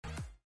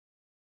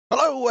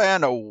Hello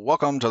and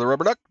welcome to the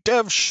Rubber Duck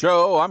Dev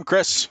Show. I'm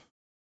Chris,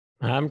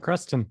 I'm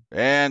Creston.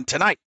 and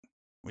tonight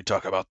we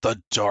talk about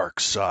the dark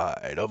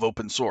side of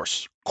open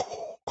source.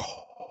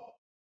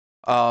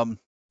 Um,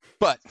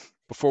 but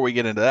before we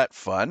get into that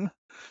fun,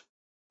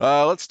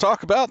 let's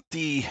talk about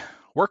the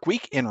work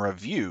week in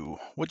review.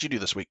 What'd you do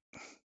this week?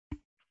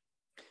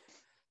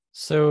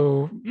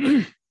 So,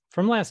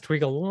 from last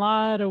week, a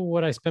lot of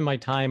what I spend my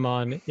time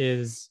on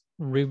is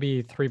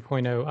Ruby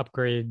 3.0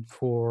 upgrade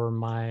for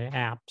my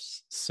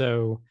apps.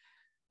 So,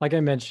 like I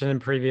mentioned in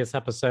previous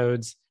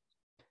episodes,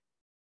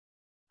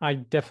 I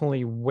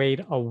definitely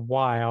wait a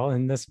while.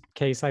 In this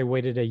case, I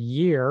waited a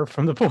year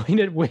from the point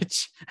at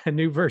which a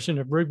new version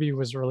of Ruby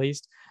was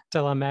released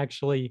till I'm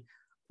actually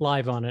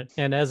live on it.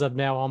 And as of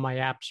now, all my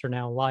apps are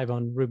now live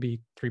on Ruby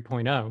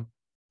 3.0.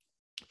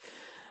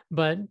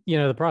 But,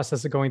 the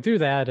process of going through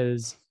that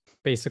is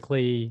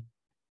basically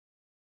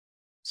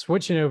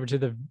switching over to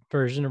the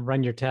version and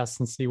run your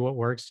tests and see what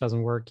works,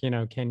 doesn't work.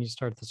 Can you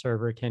start the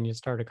server? Can you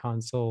start a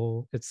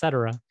console,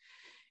 etc.?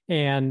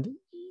 And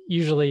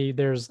usually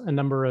there's a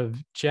number of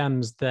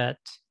gems that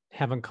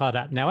haven't caught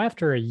up. Now,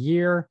 after a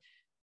year,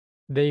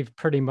 they've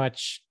pretty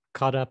much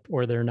caught up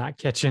or they're not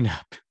catching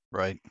up.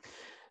 Right.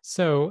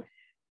 So,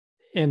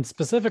 and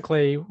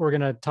specifically, we're going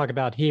to talk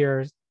about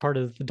here, part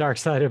of the dark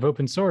side of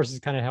open source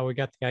is kind of how we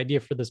got the idea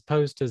for this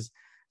post is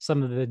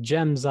some of the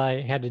gems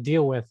I had to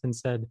deal with and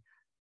said,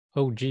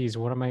 oh, geez,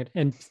 what am I?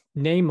 And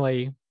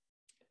namely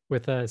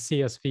with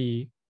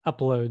CSV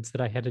uploads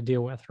that I had to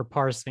deal with for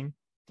parsing.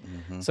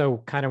 Mm-hmm. So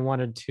kind of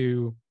wanted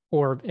to,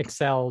 or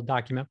Excel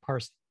document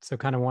parsing. So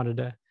kind of wanted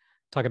to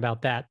talk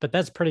about that. But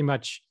that's pretty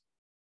much,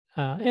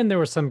 and there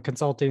was some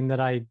consulting that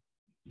I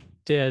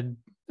did,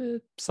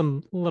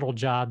 some little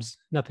jobs,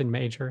 nothing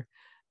major.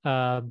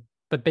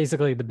 But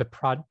basically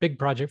the big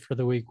project for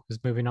the week was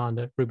moving on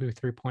to Ruby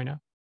 3.0.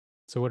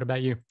 So what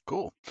about you?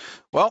 Cool.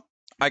 Well,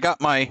 I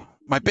got my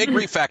big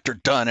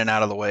refactor done and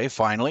out of the way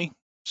finally.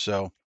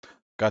 So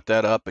got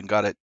that up and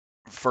got it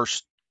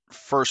first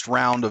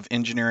round of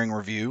engineering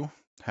review.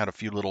 Had a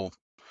few little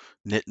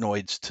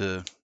nitnoids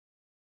to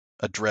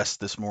address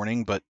this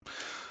morning, but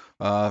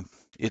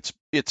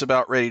it's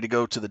about ready to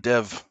go to the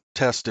dev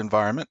test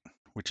environment,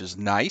 which is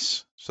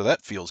nice. So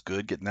that feels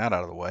good getting that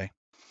out of the way.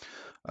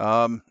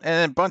 And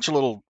a bunch of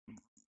little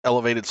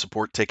elevated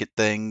support ticket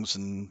things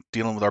and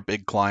dealing with our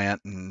big client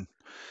and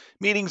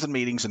meetings and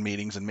meetings and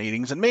meetings and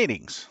meetings and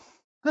meetings.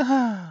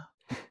 But,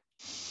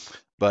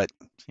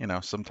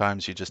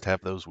 sometimes you just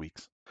have those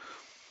weeks.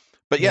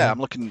 But yeah,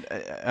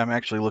 I'm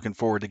actually looking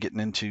forward to getting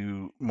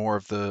into more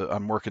of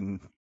I'm working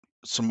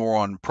some more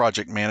on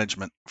project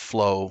management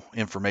flow,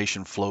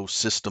 information flow,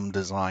 system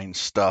design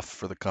stuff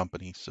for the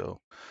company. So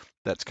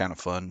that's kind of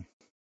fun.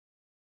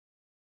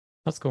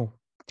 That's cool.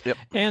 Yep.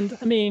 And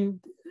I mean,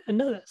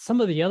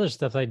 some of the other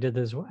stuff I did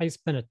this,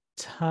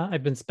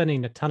 I've been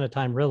spending a ton of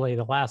time really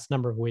the last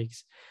number of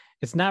weeks.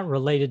 It's not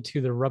related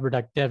to the Rubber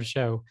Duck Dev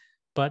Show,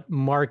 but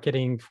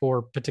marketing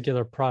for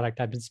particular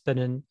product. I've been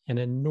spending an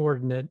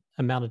inordinate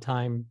amount of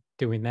time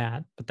doing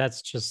that, but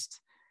that's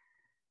just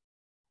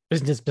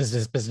business.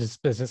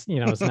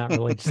 It's not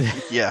really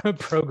Yeah.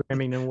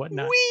 programming and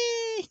whatnot.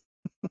 Whee!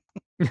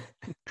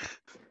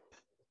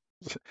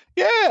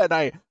 Yeah, and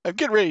I'm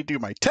getting ready to do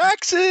my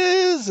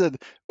taxes and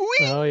whee!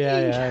 Oh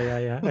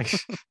yeah.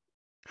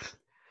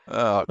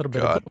 Oh, a little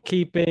bit God. of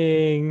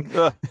bookkeeping.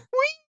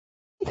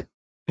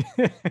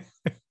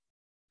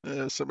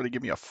 Somebody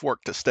give me a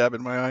fork to stab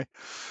in my eye.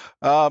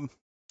 All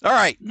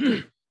right.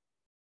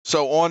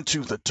 So on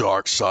to the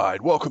dark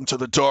side. Welcome to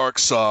the dark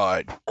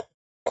side.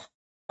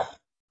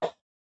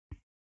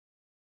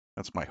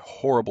 That's my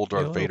horrible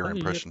Darth Vader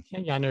impression.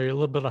 Yeah, I know you're a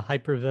little bit of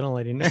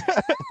hyperventilating there.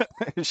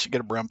 You should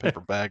get a brown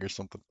paper bag or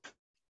something.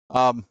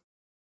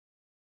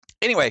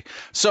 Anyway,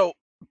 so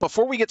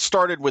before we get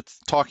started with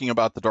talking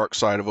about the dark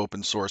side of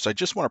open source, I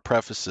just want to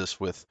preface this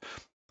with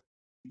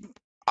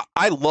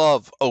I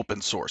love open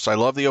source. I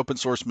love the open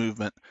source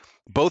movement.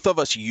 Both of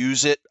us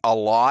use it a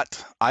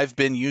lot. I've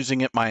been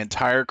using it my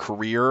entire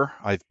career.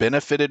 I've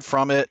benefited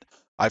from it.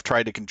 I've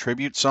tried to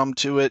contribute some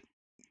to it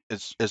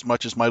as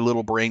much as my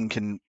little brain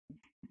can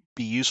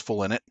be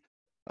useful in it.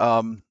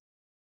 And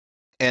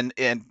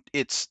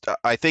it's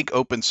I think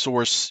open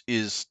source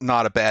is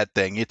not a bad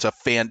thing. It's a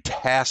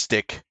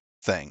fantastic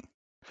thing.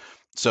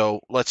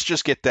 So let's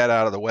just get that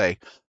out of the way.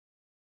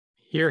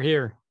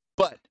 Here.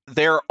 But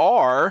there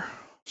are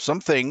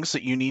some things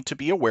that you need to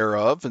be aware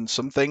of and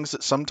some things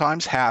that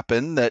sometimes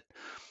happen that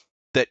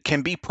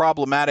can be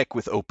problematic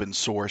with open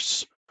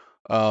source,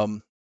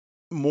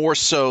 more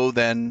so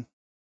than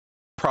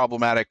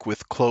problematic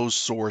with closed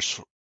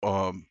source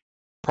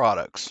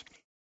products.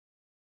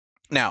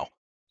 Now,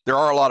 there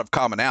are a lot of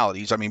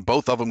commonalities. I mean,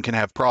 both of them can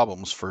have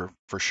problems for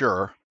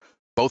sure.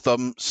 Both of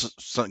them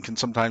can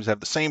sometimes have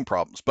the same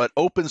problems, but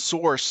open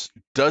source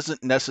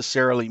doesn't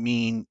necessarily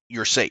mean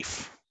you're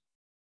safe,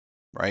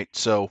 right?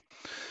 So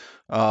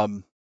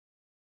when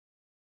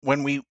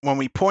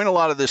we point a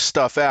lot of this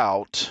stuff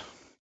out,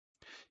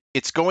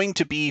 it's going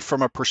to be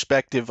from a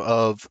perspective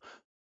of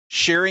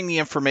sharing the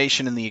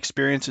information and the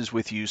experiences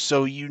with you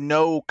so you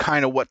know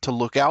kind of what to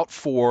look out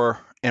for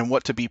and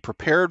what to be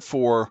prepared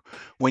for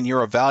when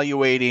you're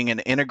evaluating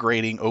and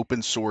integrating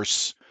open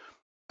source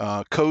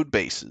code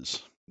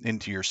bases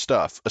into your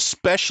stuff,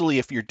 especially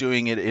if you're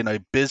doing it in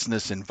a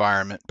business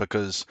environment,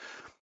 because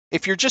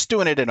if you're just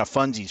doing it in a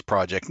funsies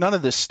project, none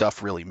of this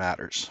stuff really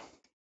matters.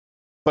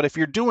 But if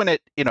you're doing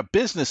it in a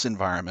business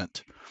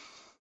environment,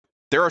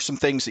 there are some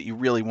things that you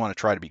really want to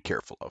try to be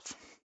careful of.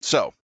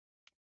 So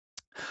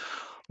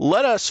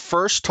let us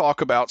first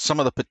talk about some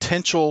of the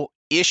potential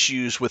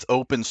issues with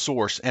open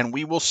source, and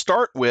we will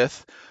start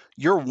with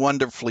your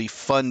wonderfully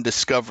fun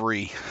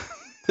discovery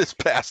this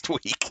past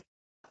week.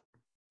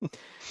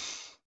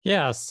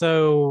 Yeah,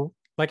 so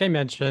like I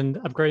mentioned,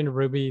 upgrading to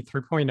Ruby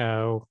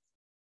 3.0,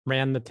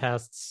 ran the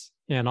tests,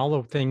 and all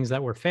the things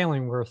that were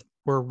failing were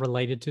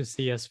related to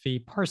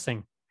CSV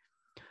parsing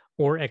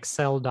or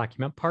Excel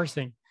document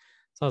parsing.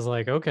 So I was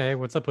like, okay,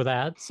 what's up with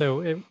that?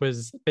 So it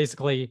was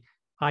basically,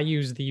 I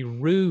use the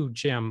ROO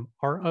gem,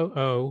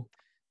 ROO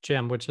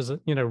gem, which is a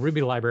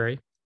Ruby library.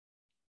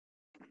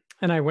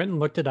 And I went and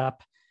looked it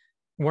up.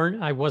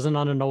 I wasn't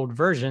on an old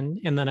version.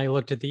 And then I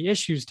looked at the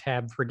issues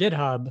tab for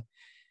GitHub,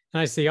 and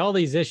I see all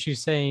these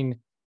issues saying,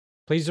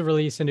 please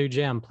release a new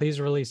gem,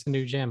 please release a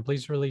new gem,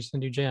 please release a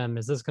new gem.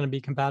 Is this going to be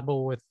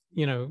compatible with,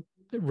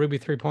 Ruby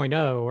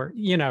 3.0? Or,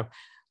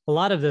 a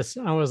lot of this,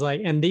 I was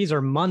like, and these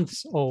are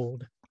months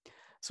old.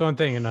 So I'm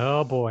thinking,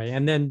 oh boy.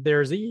 And then there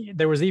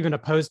was even a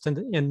post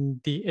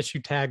in the issue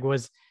tag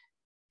was,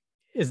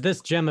 is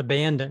this gem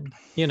abandoned?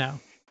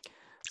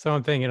 So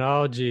I'm thinking,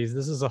 oh geez,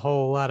 this is a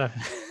whole lot of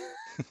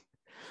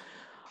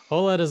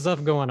whole lot of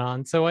stuff going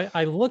on. So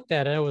I looked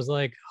at it, I was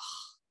like, oh.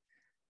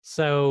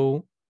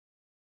 So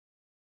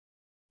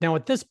now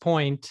at this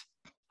point,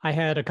 I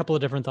had a couple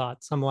of different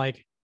thoughts. I'm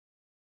like,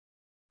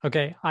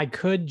 okay,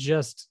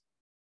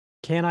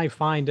 can I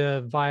find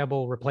a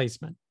viable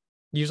replacement?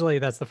 Usually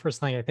that's the first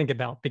thing I think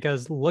about,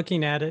 because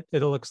looking at it,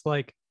 it looks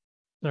like,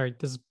 all right,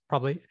 this is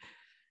probably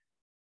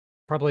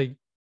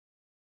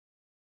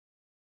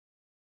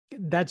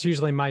that's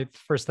usually my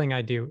first thing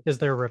I do. Is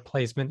there a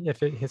replacement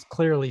if it has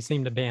clearly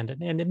seemed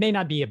abandoned? And it may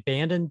not be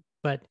abandoned,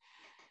 but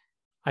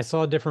I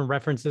saw different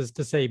references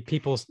to say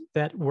people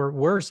that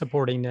were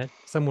supporting it.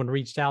 Someone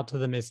reached out to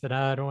them. They said,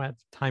 I don't have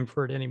time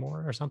for it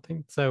anymore or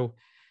something. So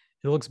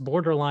it looks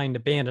borderline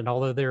abandoned,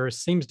 although there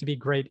seems to be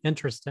great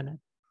interest in it.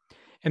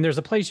 And there's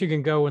a place you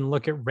can go and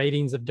look at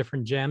ratings of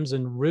different gems,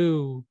 and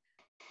ROO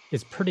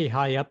is pretty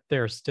high up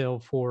there still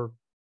for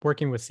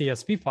working with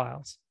CSV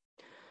files.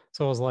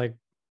 So I was like,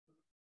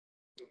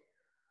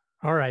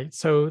 all right.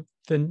 So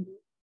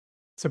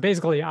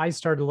basically I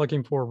started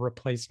looking for a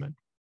replacement,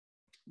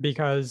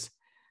 because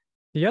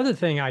the other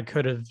thing I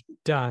could have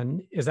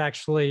done is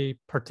actually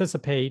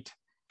participate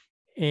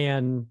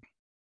and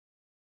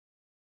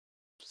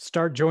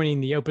start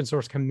joining the open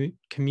source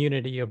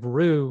community of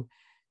ROO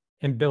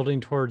and building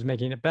towards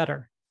making it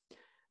better.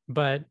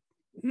 But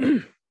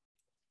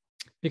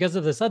because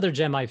of this other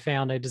gem I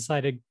found, I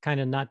decided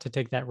kind of not to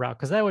take that route,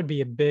 because that would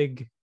be a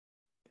big,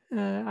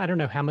 I don't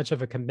know how much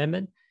of a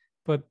commitment,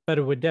 but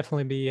it would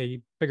definitely be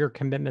a bigger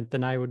commitment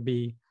than I would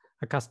be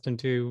accustomed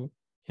to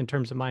in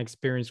terms of my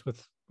experience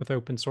with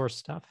open source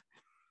stuff.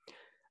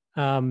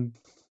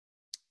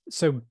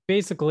 So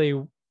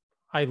basically,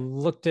 I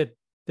did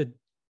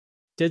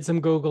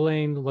some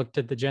Googling, looked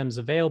at the gems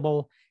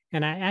available,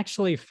 and I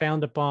actually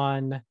found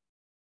upon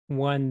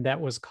one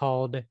that was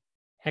called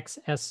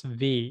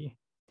XSV.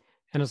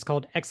 And it's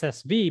called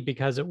XSV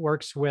because it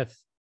works with,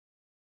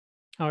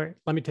 all right,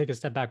 let me take a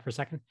step back for a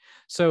second.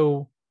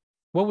 So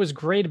what was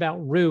great about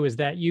ROO is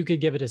that you could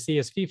give it a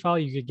CSV file,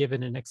 you could give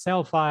it an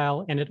Excel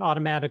file, and it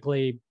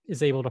automatically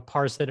is able to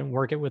parse it and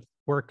work with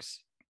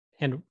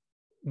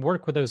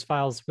those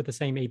files with the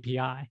same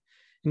API.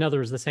 In other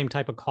words, the same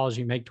type of calls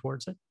you make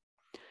towards it.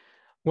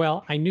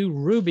 Well, I knew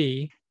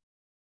Ruby,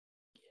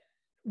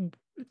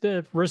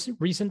 the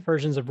recent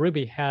versions of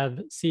Ruby have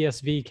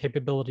CSV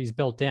capabilities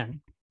built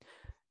in.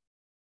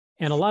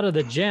 And a lot of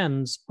the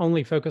gems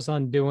only focus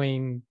on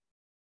doing,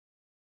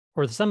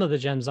 or some of the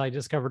gems I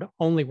discovered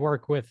only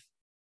work with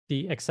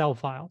the Excel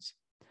files.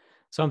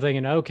 So I'm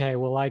thinking, okay,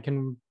 well, I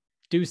can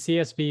do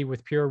CSV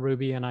with pure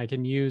Ruby, and I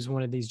can use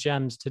one of these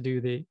gems to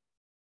do the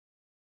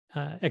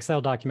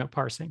Excel document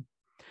parsing.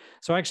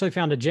 So I actually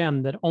found a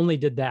gem that only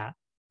did that.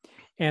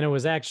 And it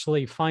was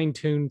actually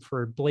fine-tuned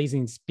for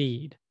blazing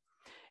speed.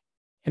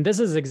 And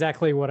this is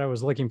exactly what I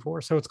was looking for.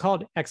 So it's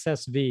called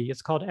XSV.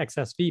 It's called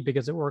XSV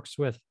because it works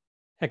with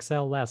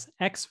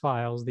XLSX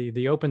files,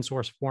 the open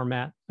source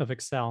format of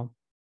Excel,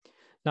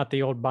 not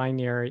the old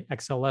binary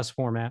XLS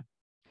format.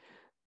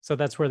 So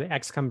that's where the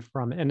X comes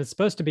from. And it's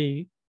supposed to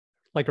be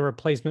like a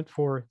replacement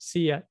for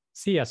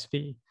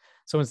CSV.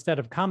 So instead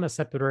of comma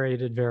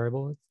separated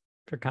variable,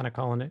 they're kind of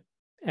calling it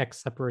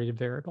X separated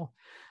variable.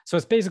 So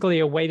it's basically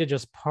a way to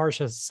just parse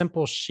a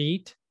simple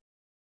sheet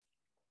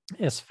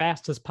as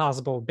fast as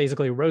possible,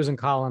 basically rows and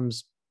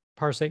columns,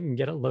 parse it and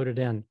get it loaded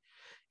in.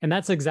 And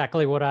that's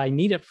exactly what I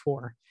need it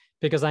for,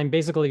 because I'm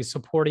basically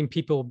supporting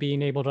people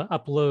being able to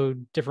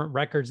upload different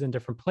records in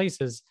different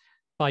places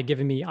by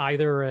giving me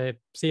either a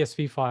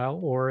CSV file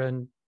or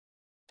an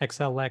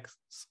XLX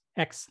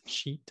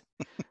sheet.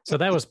 So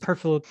that was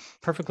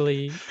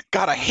perfectly.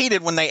 God, I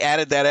hated when they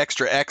added that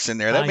extra X in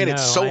there. That made it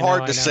so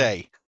hard to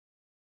say.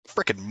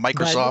 Freaking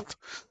Microsoft.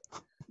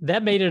 But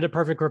that made it a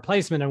perfect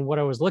replacement on what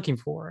I was looking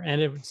for.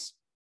 And it was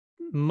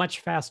much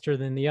faster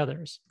than the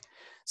others.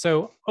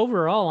 So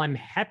overall, I'm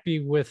happy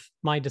with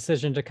my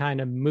decision to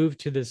kind of move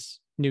to this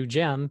new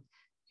gem.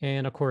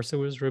 And of course, it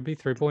was Ruby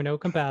 3.0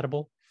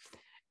 compatible.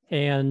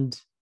 And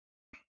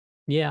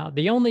yeah,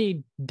 the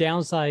only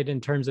downside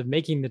in terms of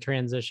making the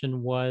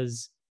transition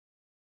was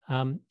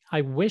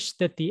I wish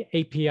that the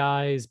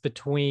APIs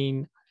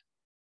between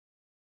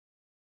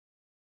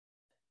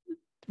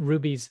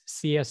Ruby's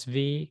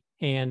CSV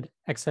and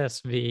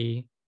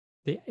XSV,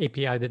 the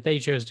API that they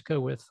chose to go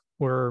with,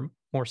 were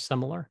more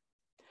similar.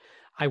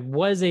 I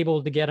was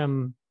able to get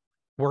them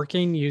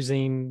working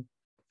using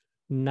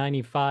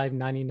 95,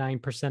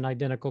 99%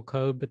 identical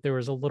code, but there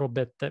was a little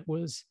bit that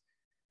was,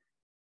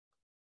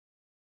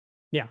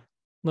 a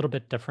little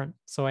bit different.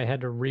 So I had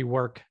to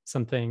rework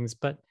some things,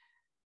 but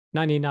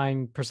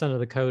 99% of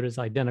the code is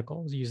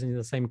identical, using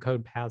the same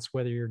code paths,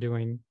 whether you're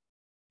doing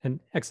an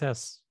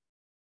XSX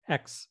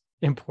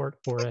import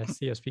or a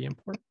CSV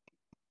import.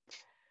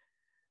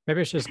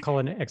 Maybe I should just call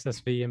it an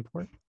XSV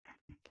import.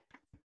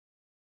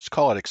 Just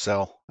call it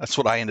Excel. That's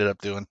what I ended up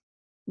doing.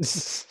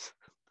 Because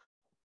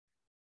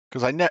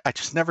I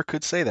just never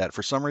could say that.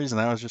 For some reason,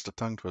 that was just a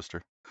tongue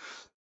twister.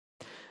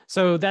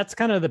 So that's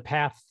kind of the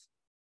path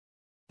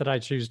that I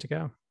choose to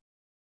go.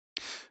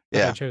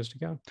 I chose to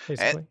go,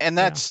 basically. And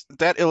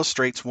that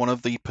illustrates one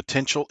of the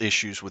potential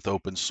issues with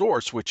open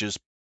source, which is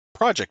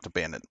project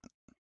abandonment.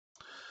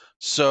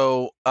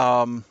 So,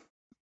 that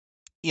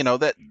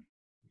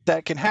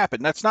can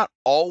happen. That's not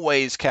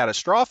always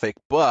catastrophic,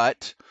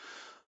 but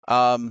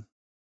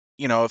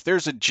if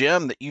there's a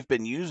gem that you've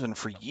been using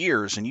for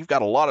years and you've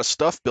got a lot of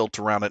stuff built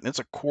around it, and it's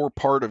a core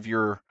part of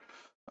your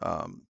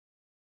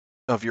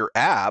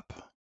app,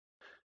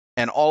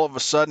 and all of a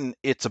sudden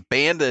it's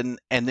abandoned,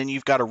 and then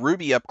you've got a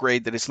Ruby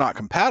upgrade that it's not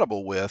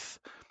compatible with,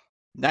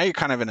 now you're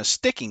kind of in a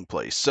sticking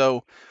place.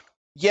 So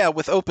yeah,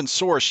 with open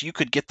source, you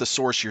could get the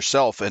source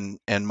yourself and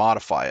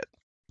modify it,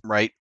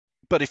 right?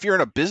 But if you're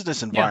in a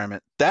business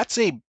environment, that's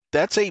a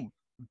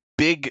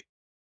big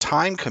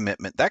time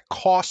commitment. That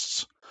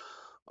costs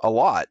a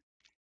lot.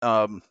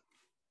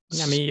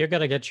 You're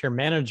gonna get your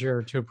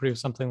manager to approve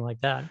something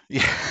like that.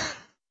 Yeah,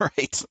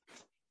 right.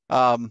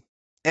 So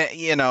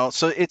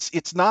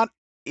it's not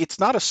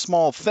a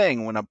small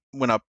thing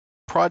when a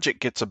project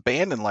gets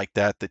abandoned like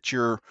that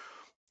you're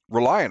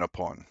relying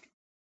upon.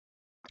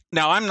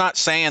 Now, I'm not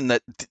saying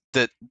that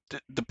the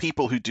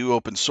people who do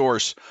open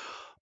source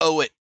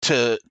owe it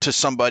to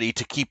somebody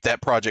to keep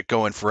that project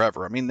going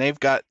forever. I mean, they've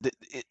got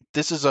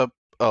this is a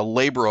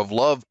labor of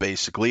love,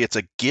 basically. It's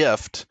a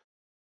gift.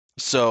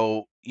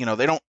 So,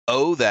 they don't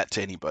owe that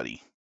to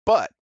anybody,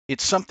 but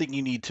it's something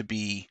you need to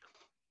be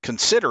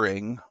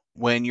considering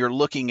when you're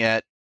looking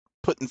at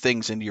putting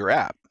things into your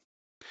app.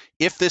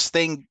 If this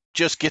thing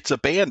just gets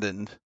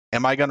abandoned,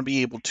 am I going to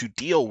be able to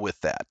deal with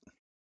that?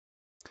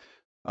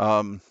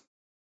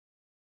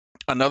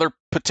 Another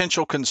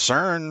potential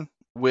concern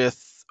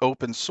with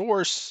open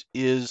source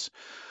is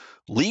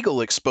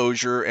legal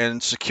exposure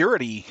and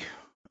security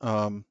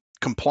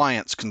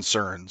compliance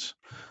concerns,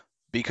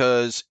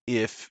 because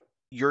if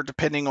you're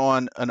depending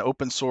on an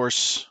open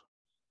source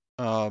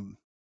plugin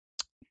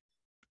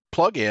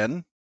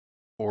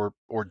or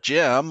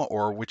gem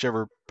or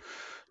whichever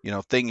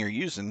thing you're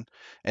using,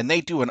 and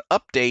they do an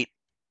update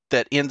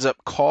that ends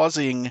up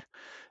causing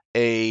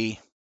a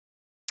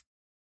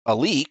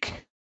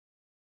leak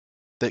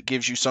that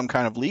gives you some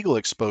kind of legal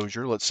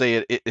exposure. Let's say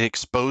it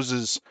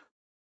exposes.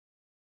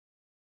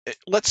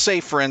 Let's say,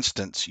 for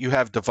instance, you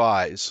have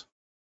Devise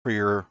for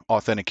your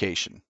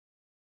authentication,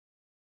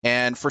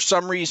 and for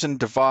some reason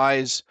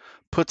Devise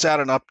puts out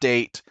an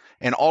update,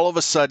 and all of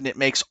a sudden it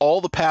makes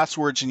all the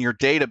passwords in your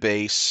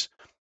database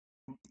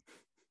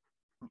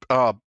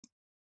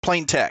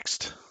plain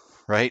text,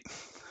 right?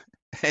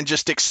 And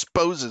just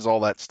exposes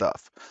all that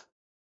stuff.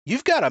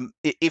 You've got to,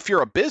 if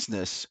you're a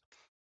business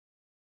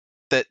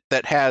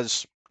that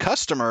has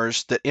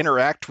customers that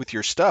interact with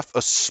your stuff,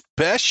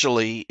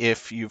 especially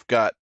if you've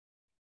got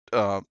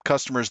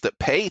customers that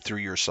pay through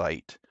your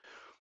site,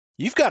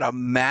 you've got a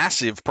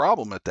massive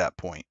problem at that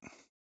point.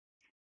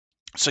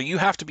 So you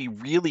have to be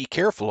really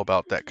careful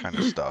about that kind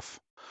of stuff.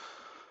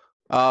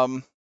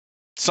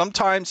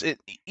 Sometimes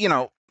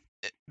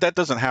that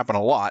doesn't happen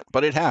a lot,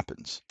 but it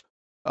happens.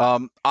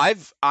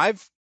 I've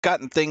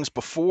gotten things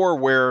before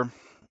where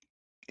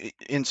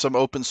in some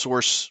open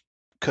source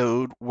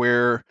code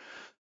where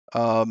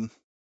the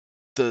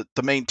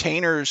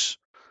maintainers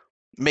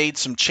made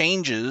some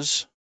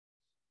changes,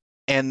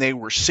 and they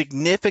were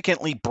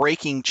significantly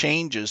breaking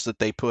changes that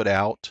they put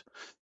out,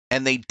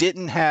 and they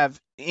didn't have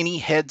any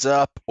heads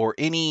up or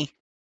any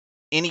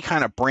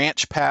kind of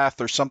branch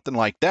path or something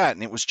like that,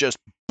 and it was just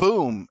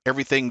boom,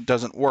 everything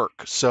doesn't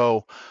work.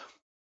 So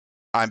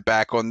I'm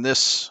back on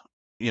this,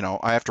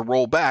 I have to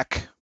roll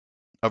back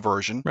a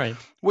version, Right.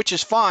 which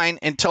is fine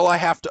until I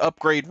have to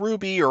upgrade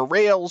Ruby or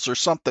Rails or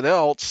something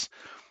else,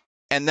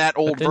 and that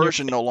But old then you're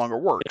version no longer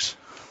works.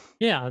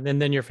 yeah,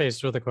 and then you're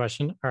faced with the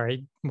question, all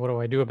right, what do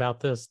I do about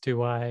this?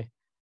 Do I,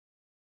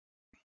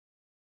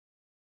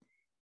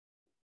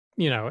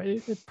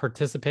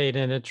 participate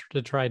in it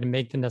to try to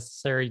make the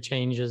necessary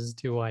changes?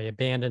 Do I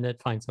abandon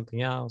it, find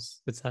something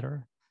else,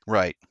 etc.?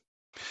 Right.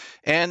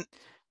 And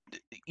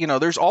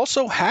there's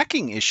also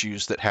hacking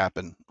issues that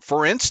happen.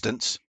 For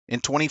instance, in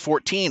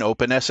 2014,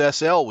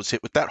 OpenSSL was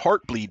hit with that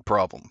heartbleed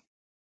problem,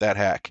 that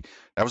hack.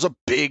 That was a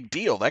big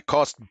deal. That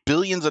cost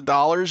billions of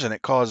dollars, and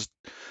it caused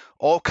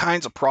all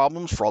kinds of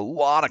problems for a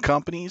lot of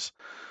companies.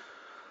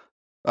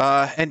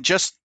 And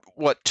just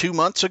 2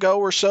 months ago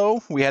or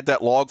so, we had that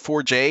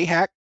Log4j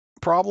hack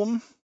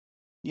problem.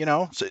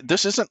 So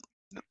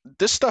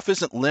this stuff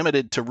isn't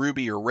limited to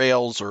Ruby or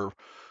Rails or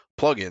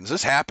plugins.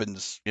 This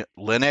happens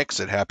Linux.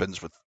 It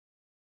happens with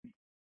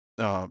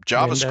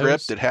JavaScript.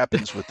 Windows. It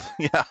happens with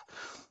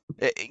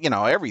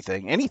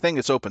everything. Anything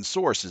that's open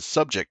source is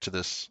subject to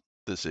this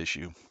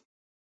issue.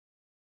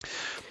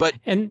 But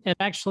and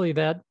actually,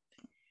 that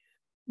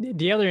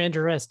the other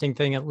interesting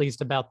thing, at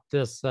least about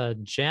this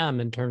gem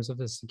in terms of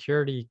the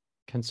security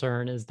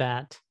concern, is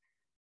that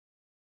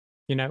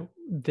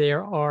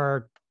there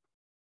are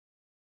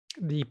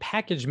the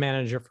package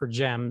manager for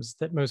gems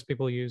that most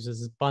people use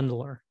is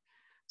bundler.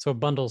 So it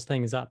bundles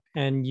things up,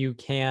 and you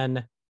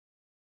can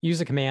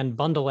use a command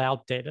bundle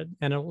outdated,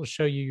 and it will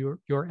show you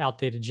your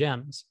outdated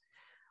gems.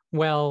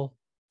 Well,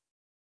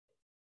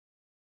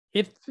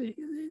 if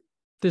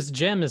this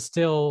gem is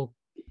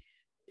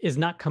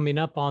not coming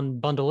up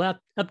on bundle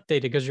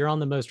updated because you're on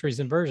the most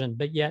recent version,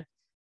 but yet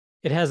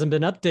it hasn't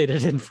been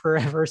updated in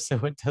forever, so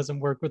it doesn't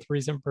work with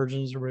recent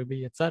versions of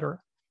Ruby, etc.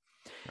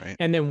 right.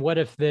 And then what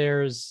if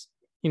there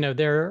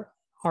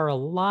are a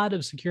lot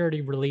of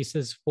security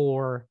releases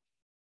for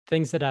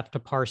things that have to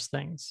parse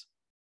things.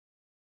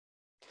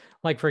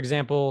 Like, for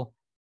example,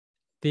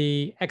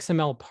 the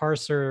XML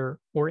parser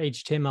or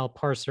HTML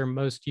parser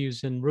most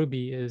used in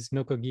Ruby is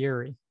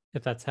Nokogiri,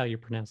 if that's how you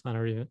pronounce it.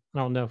 I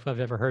don't know if I've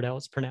ever heard how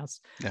it's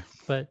pronounced. Yeah.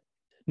 But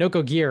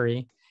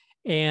Nokogiri.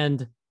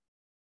 And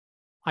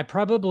I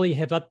probably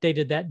have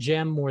updated that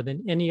gem more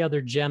than any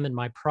other gem in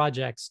my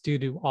projects due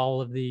to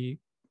all of the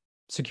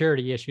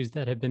security issues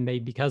that have been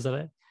made because of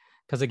it.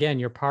 Because again,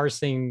 you're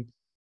parsing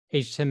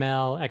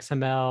HTML,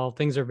 XML,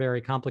 things are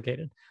very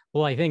complicated.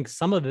 Well, I think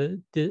some of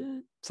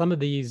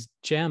these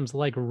gems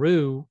like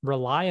Ru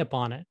rely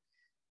upon it,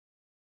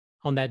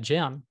 on that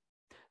gem.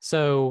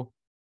 So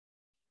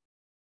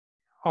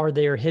are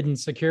there hidden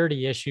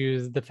security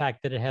issues, the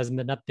fact that it hasn't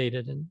been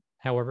updated in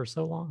however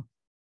so long?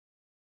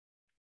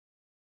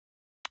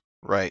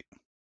 Right.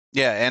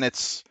 Yeah, and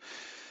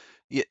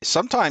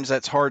sometimes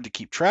that's hard to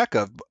keep track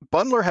of.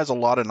 Bundler has a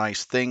lot of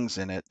nice things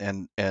in it,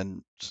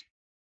 and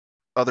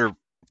other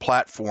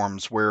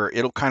platforms where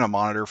it'll kind of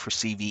monitor for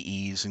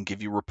CVEs and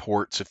give you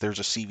reports if there's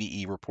a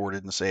CVE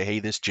reported and say, hey,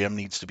 this gem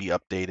needs to be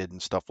updated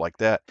and stuff like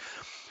that.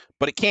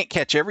 But it can't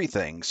catch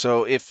everything.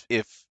 So if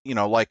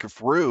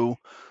Ru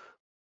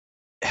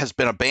has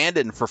been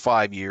abandoned for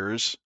 5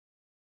 years,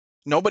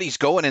 nobody's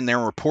going in there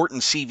and reporting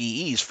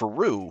CVEs for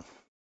Ru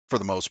for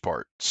the most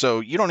part.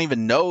 So you don't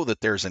even know that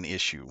there's an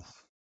issue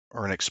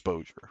or an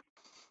exposure.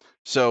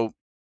 So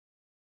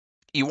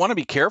you want to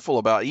be careful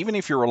about, even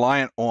if you're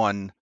reliant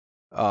on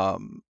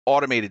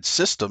automated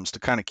systems to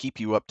kind of keep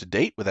you up to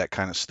date with that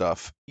kind of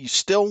stuff, you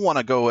still want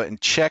to go and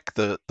check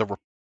the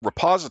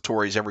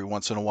repositories every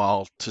once in a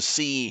while to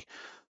see,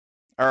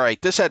 all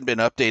right, this hadn't been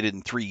updated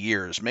in 3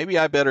 years. Maybe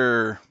I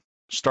better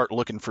start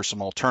looking for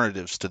some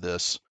alternatives to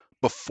this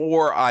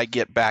before I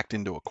get backed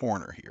into a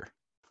corner here.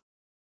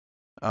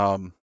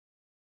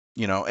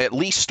 At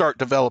least start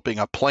developing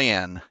a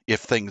plan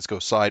if things go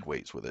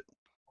sideways with it.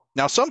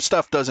 Now, some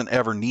stuff doesn't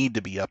ever need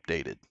to be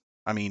updated.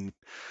 I mean,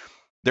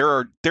 there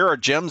are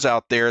gems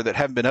out there that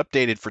haven't been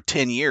updated for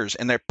 10 years,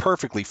 and they're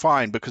perfectly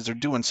fine because they're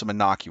doing some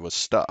innocuous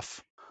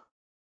stuff.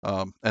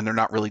 And they're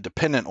not really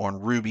dependent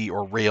on Ruby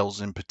or Rails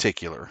in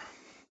particular.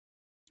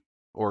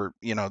 Or,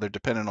 they're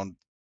dependent on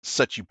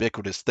such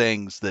ubiquitous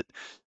things that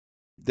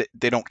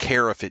they don't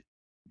care if it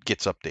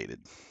gets updated.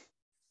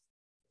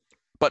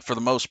 But for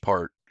the most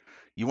part,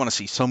 you want to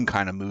see some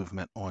kind of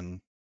movement on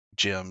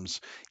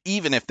gems,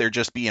 even if they're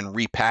just being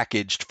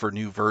repackaged for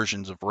new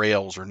versions of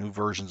Rails or new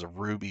versions of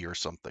Ruby or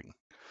something.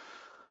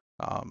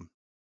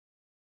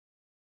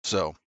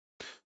 So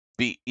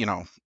be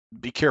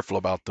careful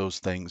about those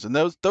things. And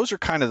those are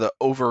kind of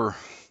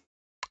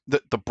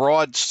the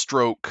broad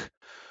stroke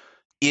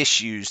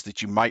issues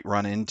that you might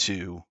run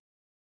into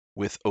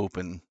with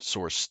open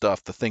source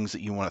stuff, the things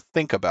that you want to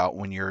think about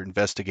when you're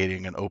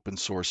investigating an open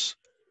source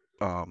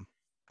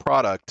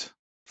product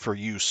for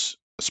use,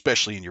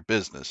 especially in your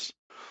business.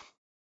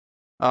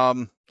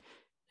 And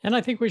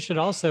I think we should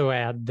also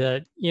add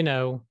that,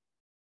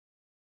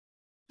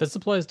 this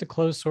applies to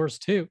closed source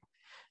too,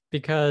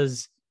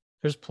 because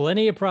there's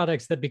plenty of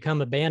products that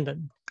become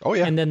abandoned. Oh,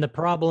 yeah. And then the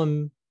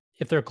problem,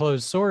 if they're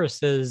closed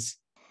source, is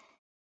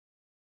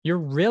you're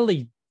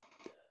really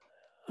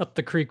up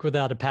the creek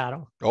without a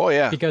paddle Oh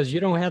yeah. because you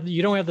don't have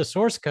the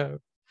source code.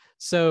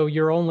 So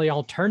your only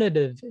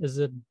alternative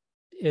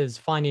is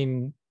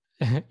finding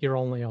your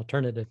only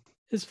alternative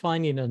is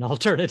finding an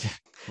alternative.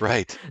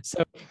 Right.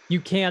 So you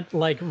can't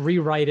like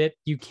rewrite it.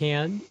 You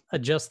can't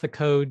adjust the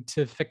code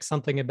to fix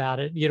something about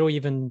it. You don't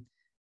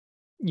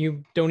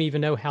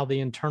even know how the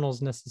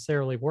internals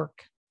necessarily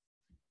work.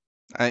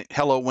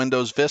 Hello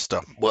Windows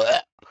Vista.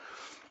 What?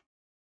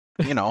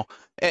 You know,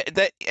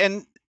 that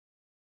and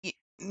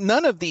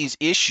none of these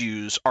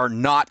issues are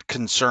not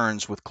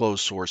concerns with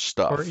closed source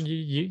stuff. Or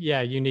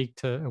yeah, unique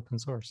to open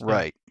source.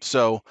 Right. Yeah.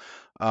 So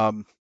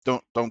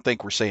don't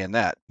think we're saying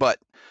that, but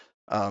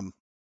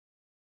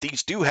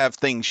these do have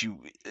things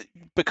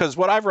because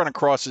what I've run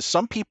across is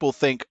some people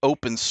think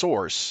open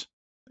source,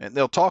 and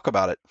they'll talk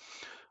about it.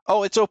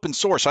 Oh, it's open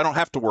source. I don't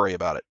have to worry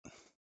about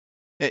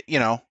it.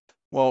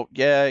 Well,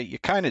 yeah, you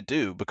kind of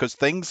do because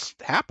things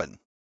happen.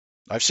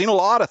 I've seen a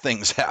lot of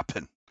things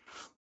happen.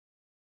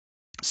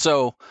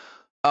 So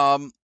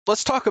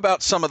let's talk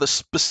about some of the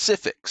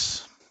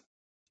specifics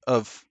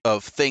of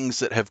things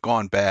that have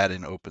gone bad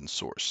in open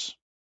source.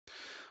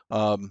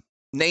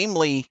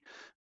 Namely,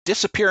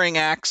 disappearing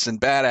acts and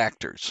bad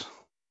actors.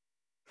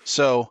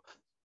 So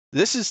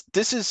this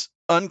is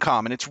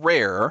uncommon. It's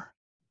rare,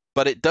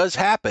 but it does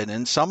happen,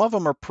 and some of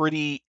them are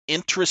pretty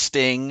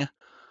interesting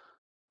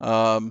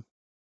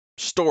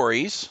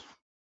stories.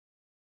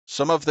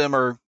 Some of them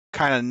are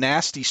kind of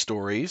nasty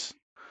stories,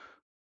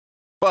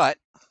 but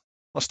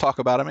let's talk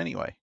about them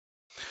anyway.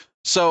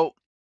 So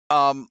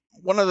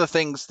one of the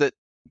things that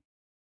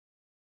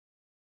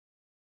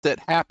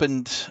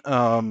happened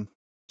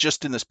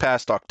just in this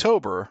past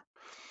October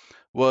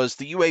was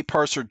the UA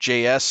parser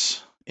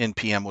JS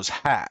npm was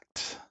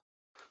hacked.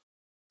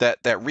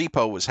 That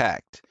repo was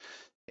hacked,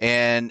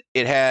 and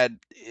it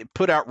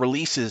put out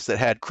releases that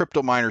had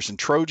crypto miners and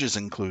Trojans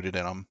included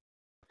in them,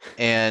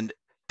 and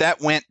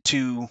that went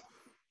to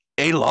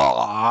a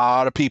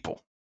lot of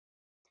people,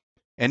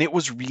 and it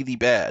was really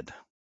bad.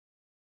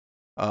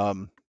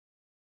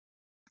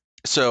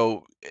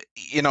 So,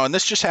 and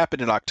this just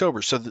happened in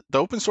October. So the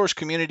open source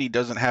community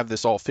doesn't have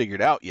this all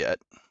figured out yet.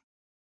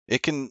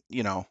 It can,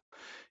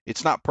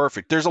 it's not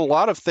perfect. There's a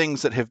lot of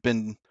things that have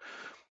been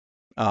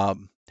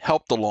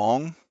helped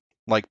along.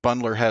 Like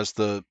Bundler has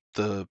the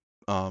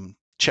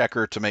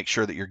checker to make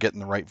sure that you're getting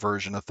the right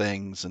version of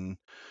things, and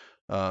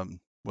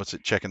what's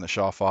it, checking the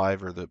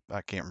SHA-5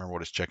 I can't remember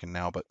what it's checking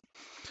now, but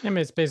I mean,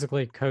 it's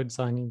basically code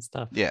signing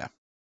stuff. Yeah.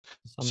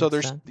 So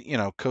extent.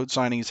 There's code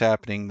signings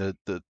happening,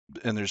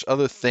 and there's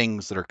other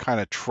things that are kind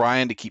of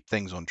trying to keep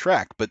things on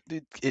track, but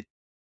it's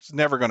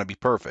never going to be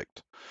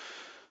perfect.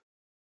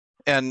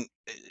 And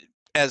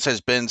as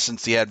has been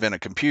since the advent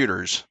of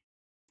computers,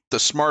 the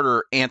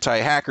smarter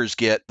anti-hackers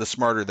get, the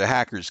smarter the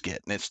hackers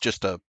get, and it's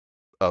just a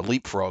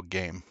leapfrog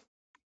game.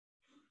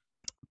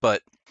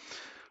 But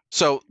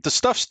so the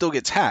stuff still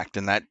gets hacked,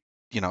 and that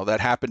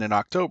happened in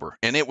October,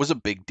 and it was a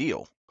big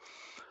deal.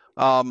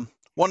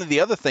 One of the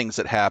other things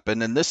that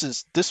happened, and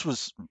this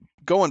was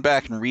going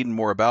back and reading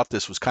more about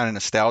this was kind of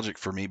nostalgic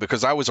for me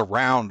because I was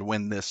around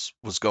when this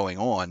was going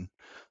on.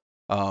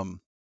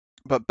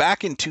 But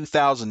back in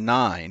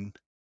 2009,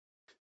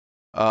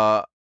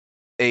 a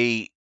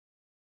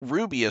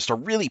Rubyist, a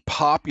really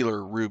popular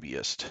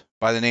Rubyist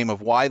by the name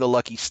of Why the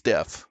Lucky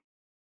Stiff,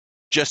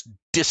 just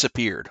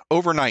disappeared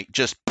overnight.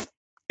 Just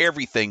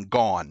everything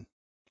gone.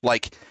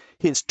 Like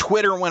his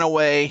Twitter went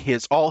away,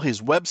 all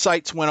his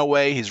websites went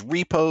away, his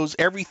repos,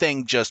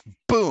 everything just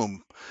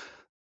boom.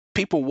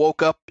 People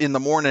woke up in the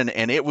morning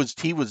and he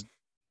was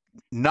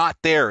not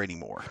there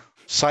anymore.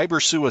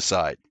 Cyber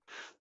suicide.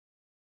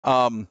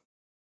 And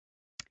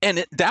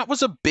that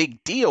was a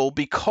big deal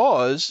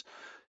because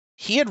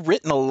he had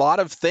written a lot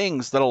of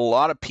things that a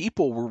lot of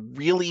people were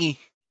really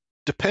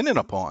dependent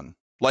upon,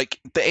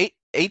 like the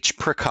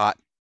H-Pricot.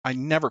 I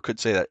never could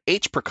say that.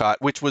 H-Pricot,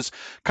 which was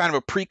kind of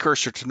a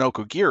precursor to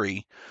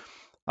Nokogiri.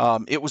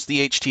 It was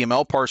the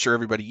HTML parser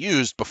everybody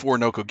used before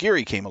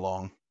Nokogiri came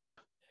along.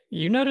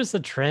 You notice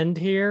the trend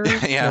here?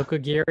 Yeah.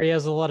 Nokogiri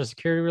has a lot of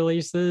security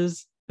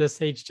releases. This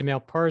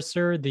HTML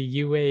parser, the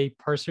UA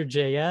parser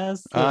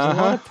JS. There's a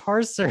lot of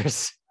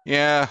parsers.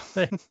 Yeah.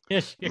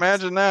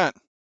 Imagine that.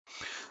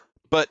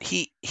 But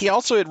he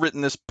also had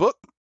written this book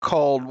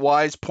called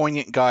Wise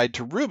Poignant Guide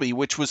to Ruby,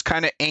 which was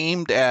kind of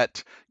aimed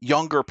at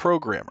younger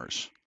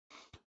programmers.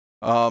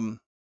 And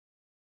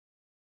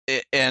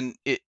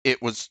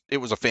it was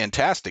a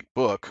fantastic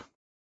book.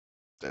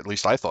 At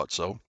least I thought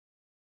so.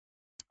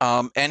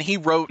 And he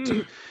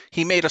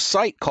made a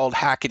site called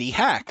Hackety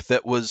Hack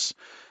that was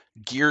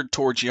geared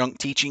towards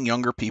teaching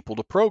younger people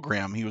to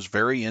program. He was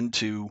very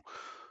into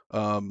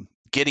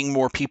getting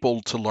more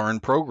people to learn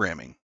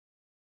programming.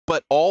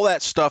 But all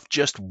that stuff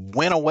just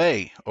went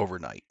away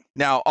overnight.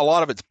 Now, a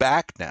lot of it's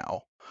back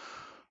now,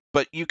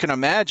 but you can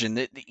imagine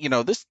that,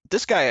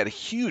 this guy had a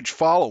huge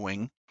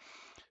following.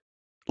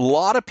 A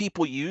lot of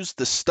people used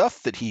the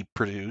stuff that he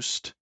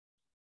produced,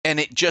 and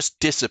it just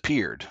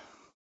disappeared.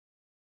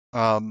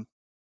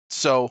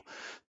 So,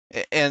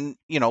 and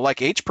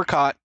like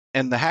H-Pricot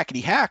and the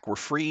Hackety Hack were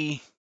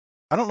free.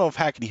 I don't know if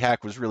Hackety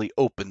Hack was really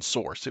open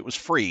source. It was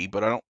free,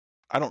 but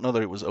I don't know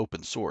that it was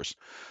open source.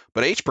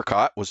 But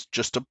Apricot was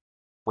just a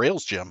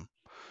Rails gem,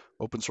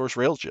 open source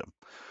Rails gem,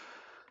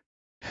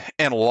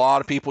 and a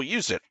lot of people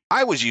used it.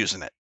 I was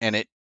using it, and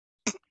it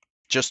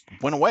just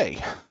went away.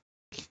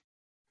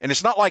 And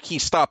it's not like he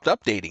stopped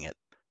updating it.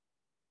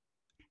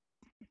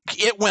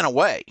 It went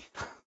away.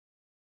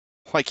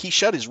 Like he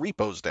shut his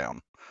repos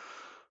down.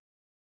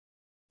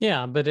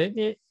 Yeah, but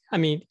I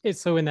mean,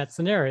 so in that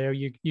scenario,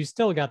 you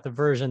still got the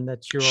version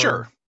that you're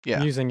Sure,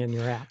 yeah. using in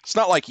your app. It's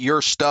not like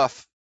your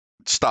stuff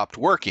stopped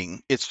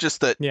working. It's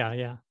just that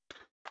Yeah.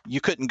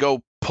 you couldn't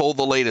go pull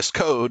the latest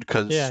code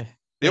because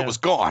it was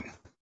gone.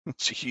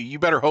 So you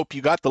better hope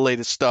you got the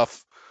latest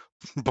stuff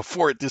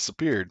before it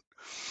disappeared.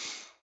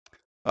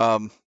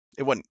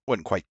 It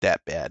wasn't quite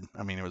that bad.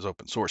 I mean, it was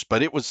open source,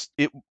 but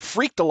it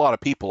freaked a lot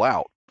of people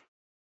out.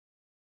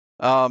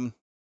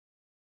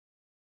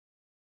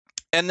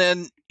 And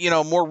then,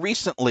 more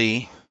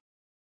recently,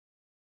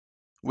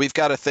 we've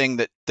got a thing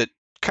that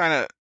kind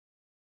of,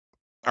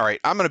 all right,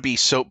 I'm going to be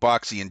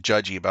soapboxy and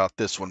judgy about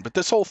this one, but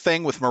this whole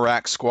thing with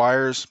Marak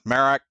Squire,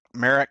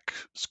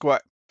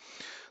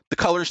 the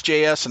Colors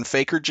JS and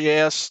Faker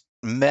JS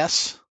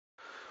mess.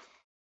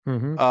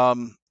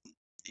 Mm-hmm.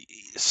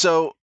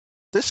 So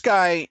this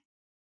guy,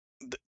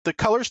 the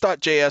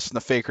colors.js and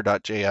the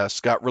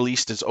faker.js got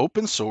released as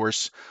open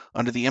source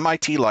under the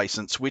MIT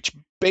license, which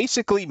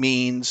basically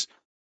means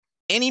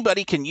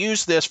anybody can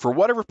use this for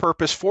whatever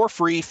purpose for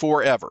free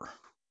forever.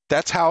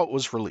 That's how it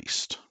was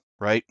released,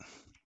 right?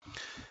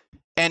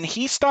 And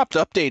he stopped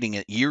updating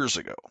it years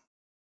ago,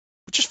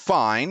 which is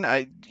fine.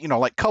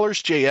 Like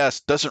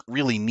colors.js doesn't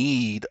really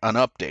need an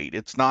update.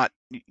 It's not,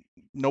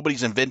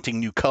 nobody's inventing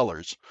new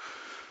colors.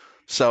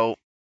 So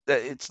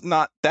that's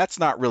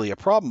not really a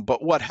problem.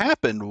 But what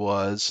happened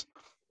was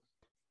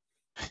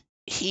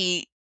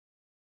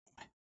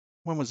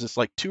when was this,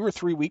 like 2 or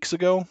 3 weeks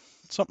ago,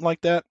 something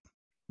like that,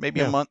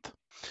 maybe a month,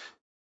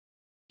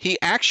 he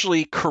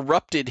actually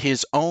corrupted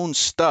his own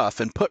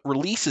stuff and put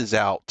releases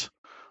out.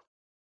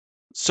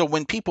 So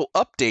when people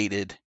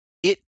updated,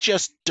 it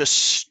just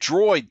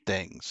destroyed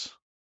things.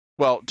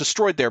 Well,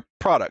 destroyed their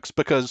products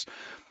because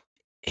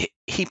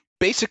he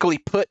basically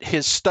put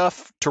his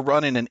stuff to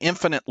run in an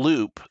infinite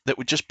loop that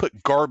would just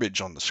put garbage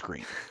on the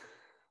screen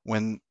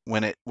when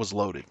it was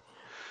loaded.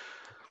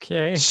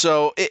 Okay.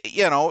 So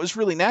it was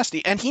really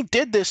nasty, and he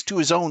did this to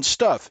his own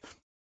stuff.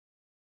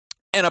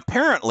 And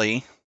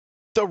apparently,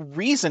 the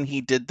reason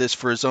he did this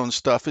for his own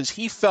stuff is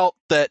he felt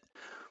that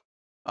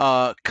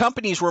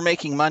companies were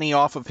making money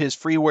off of his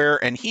freeware,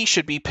 and he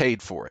should be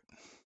paid for it.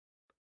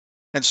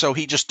 And so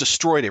he just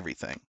destroyed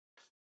everything.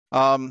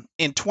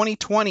 In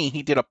 2020,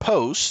 he did a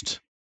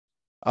post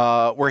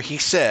where he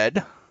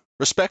said,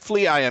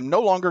 "Respectfully, I am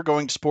no longer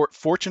going to support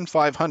Fortune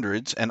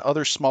 500s and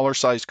other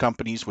smaller-sized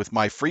companies with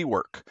my free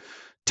work.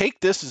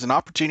 Take this as an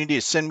opportunity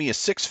to send me a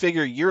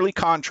 6-figure yearly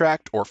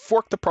contract or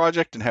fork the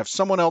project and have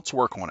someone else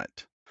work on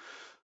it."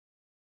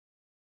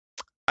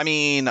 I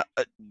mean,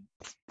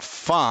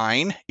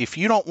 fine. If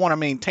you don't want to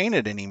maintain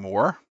it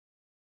anymore,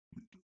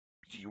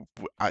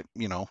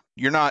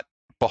 you're not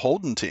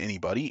beholden to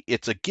anybody.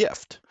 It's a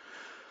gift.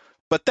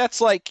 But that's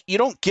like, you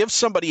don't give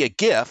somebody a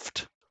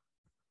gift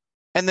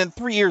and then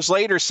 3 years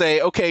later say,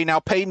 okay, now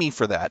pay me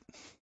for that.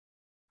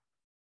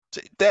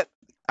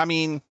 I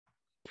mean,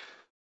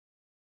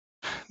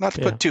 not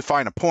to put too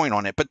fine a point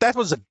on it, but that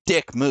was a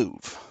dick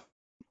move.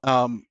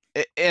 And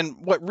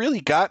what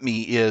really got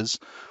me is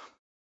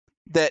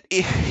that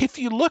if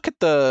you look at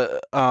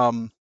the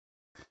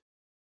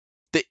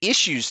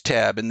issues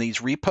tab in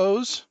these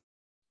repos,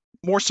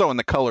 more so in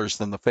the colors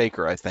than the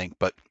faker, I think,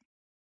 but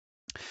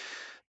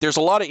there's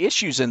a lot of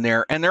issues in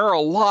there, and there are a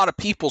lot of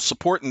people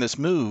supporting this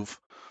move,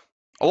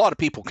 a lot of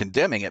people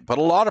condemning it, but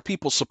a lot of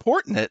people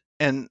supporting it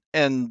and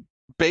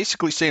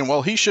basically saying,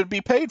 well, he should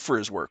be paid for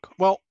his work.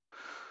 Well,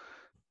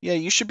 yeah,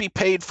 you should be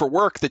paid for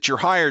work that you're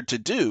hired to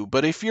do,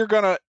 but if you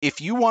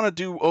want to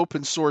do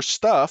open source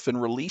stuff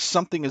and release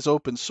something as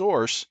open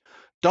source,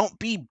 don't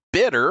be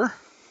bitter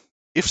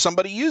if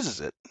somebody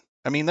uses it.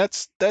 I mean,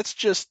 that's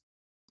just,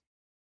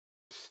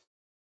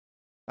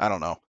 I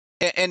don't know.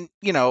 And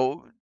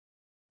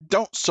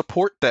don't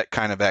support that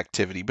kind of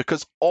activity,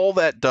 because all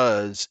that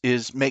does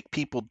is make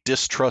people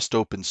distrust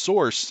open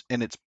source,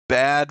 and it's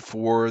bad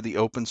for the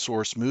open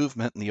source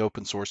movement and the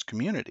open source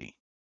community.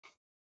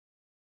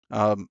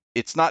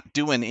 It's not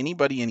doing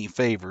anybody any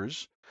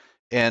favors,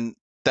 and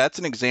that's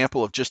an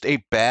example of just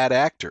a bad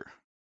actor.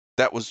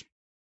 That was,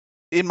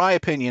 in my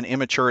opinion,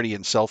 immaturity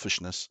and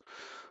selfishness.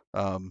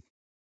 And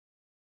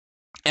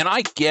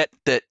I get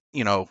that,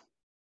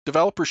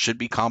 developers should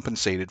be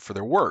compensated for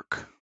their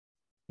work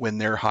when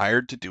they're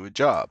hired to do a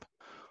job.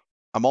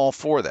 I'm all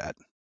for that.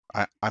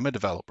 I'm a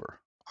developer.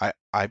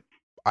 I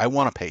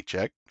want a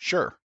paycheck,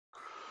 sure.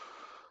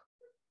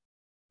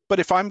 But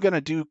if I'm going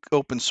to do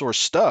open source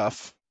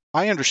stuff,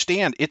 I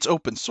understand it's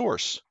open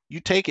source. You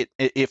take it.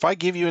 If I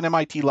give you an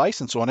MIT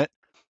license on it,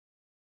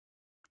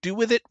 do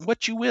with it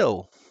what you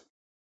will.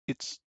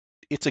 It's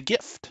a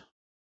gift.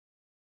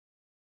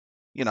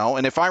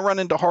 And if I run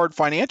into hard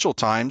financial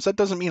times, that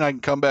doesn't mean I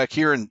can come back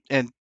here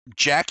and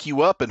jack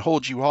you up and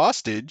hold you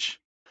hostage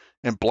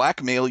and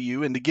blackmail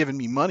you into giving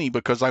me money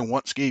because I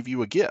once gave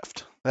you a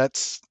gift. I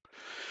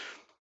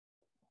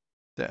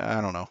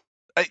don't know.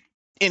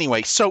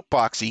 Anyway,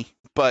 soapboxy,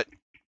 but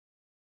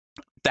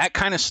that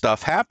kind of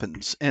stuff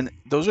happens. And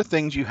those are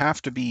things you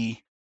have to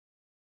be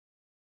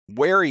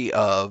wary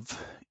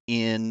of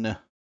in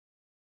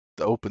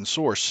the open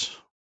source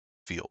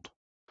field.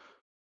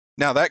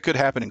 Now, that could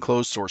happen in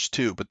closed source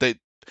too, but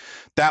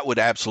that would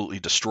absolutely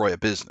destroy a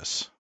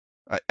business.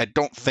 I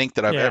don't think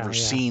that I've ever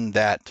seen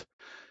that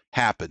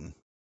happen,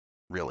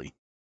 really.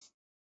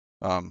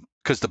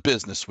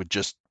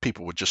 Because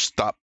people would just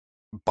stop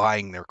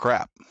buying their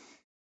crap.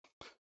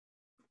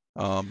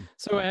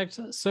 So I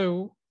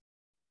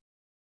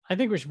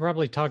think we should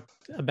probably talk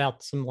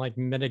about some like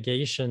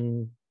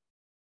mitigation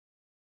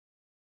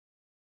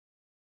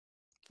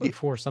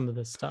for some of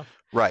this stuff.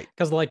 Right.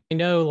 Because like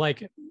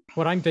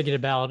what I'm thinking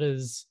about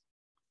is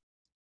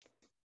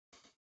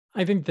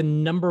I think the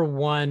number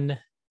one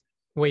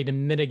way to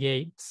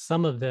mitigate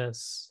some of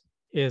this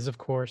is, of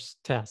course,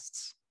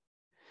 tests.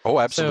 Oh,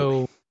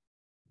 absolutely. So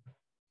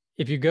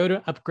if you go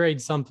to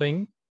upgrade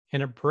something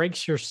and it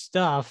breaks your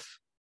stuff,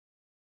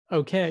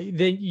 okay,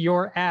 then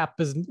your app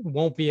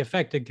won't be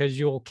affected because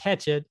you'll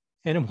catch it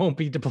and it won't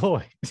be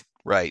deployed.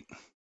 Right.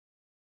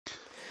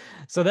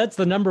 So that's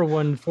the number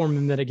one form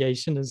of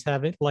mitigation, is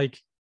having like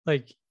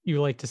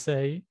you like to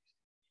say,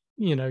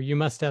 you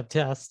must have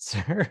tests,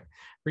 or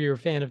you're a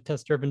fan of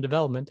test-driven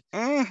development.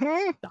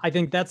 Mm-hmm. I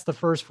think that's the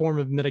first form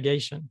of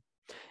mitigation.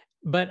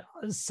 But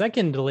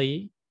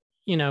secondly,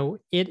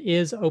 it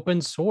is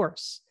open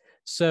source.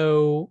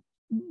 So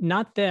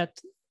not that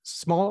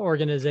small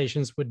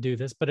organizations would do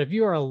this, but if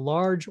you are a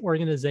large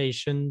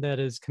organization that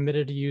is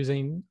committed to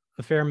using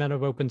a fair amount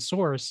of open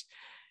source,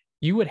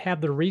 you would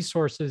have the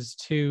resources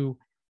to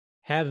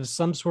have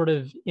some sort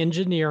of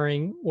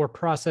engineering or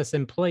process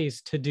in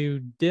place to do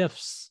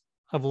diffs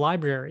of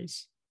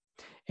libraries.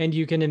 And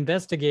you can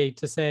investigate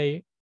to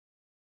say,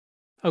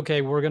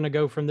 okay, we're going to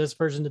go from this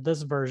version to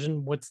this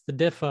version. What's the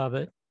diff of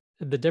it,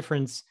 the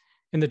difference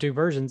in the two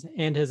versions?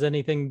 And has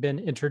anything been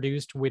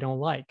introduced we don't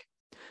like?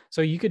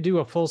 So you could do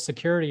a full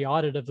security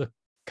audit of the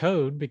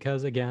code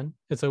because, again,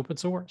 it's open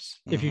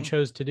source if you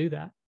chose to do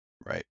that.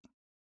 Right.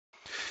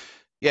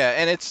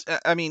 Yeah,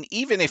 and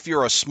even if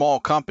you're a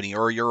small company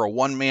or you're a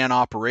one-man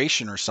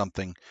operation or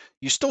something,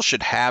 you still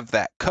should have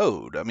that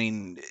code.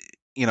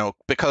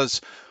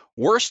 Because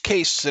worst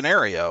case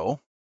scenario,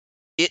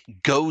 it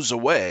goes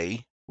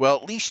away. Well,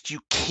 at least you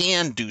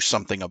can do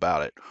something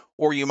about it.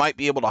 Or you might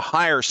be able to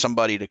hire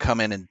somebody to come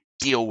in and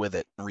deal with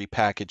it and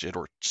repackage it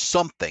or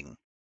something.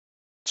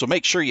 So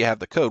make sure you have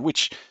the code,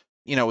 which,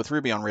 with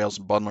Ruby on Rails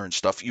and Bundler and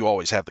stuff, you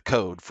always have the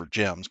code for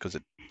gems because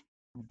it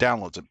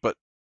downloads it. But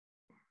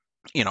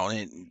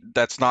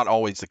that's not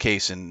always the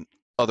case in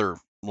other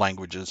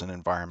languages and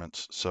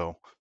environments. So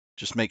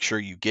just make sure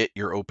you get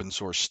your open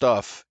source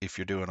stuff if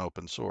you're doing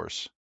open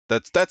source.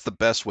 That's the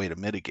best way to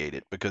mitigate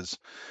it, because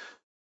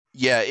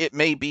it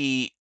may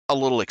be a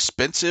little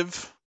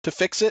expensive to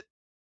fix it,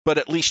 but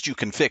at least you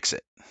can fix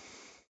it.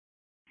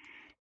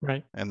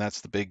 Right. And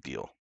that's the big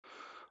deal.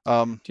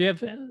 Do you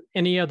have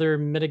any other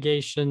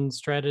mitigation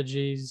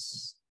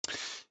strategies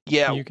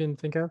you can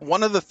think of?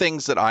 One of the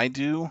things that I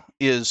do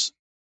is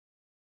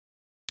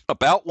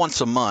about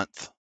once a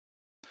month,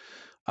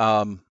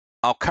 I'll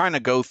kind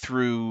of go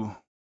through.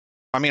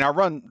 I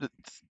run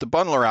the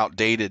Bundler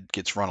outdated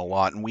gets run a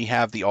lot, and we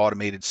have the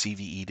automated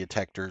CVE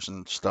detectors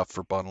and stuff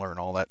for Bundler and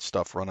all that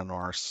stuff running on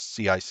our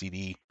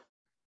CI/CD.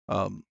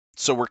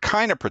 So we're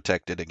kind of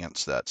protected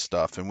against that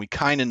stuff, and we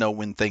kind of know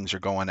when things are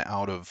going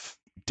out of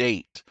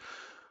date,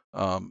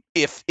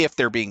 if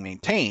they're being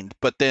maintained.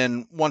 But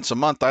then once a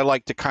month, I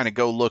like to kind of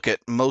go look at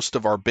most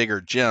of our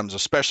bigger gems,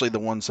 especially the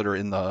ones that are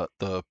in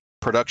the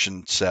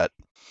production set,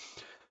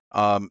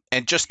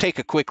 and just take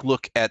a quick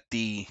look at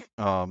the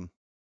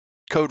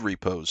code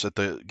repos at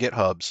the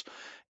GitHubs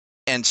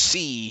and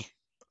see,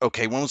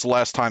 okay, when was the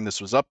last time this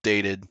was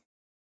updated?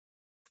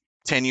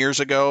 10 years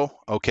ago?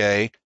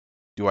 Okay.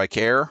 Do I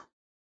care?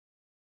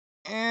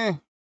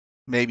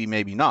 Maybe,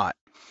 maybe not.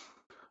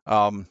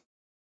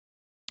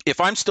 If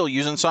I'm still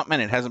using something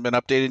and it hasn't been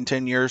updated in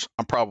 10 years,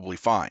 I'm probably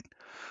fine.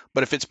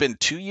 But if it's been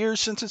 2 years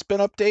since it's been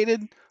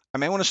updated, I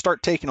may want to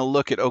start taking a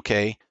look at,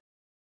 okay,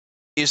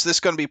 is this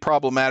going to be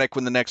problematic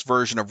when the next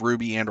version of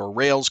Ruby and or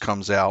Rails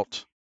comes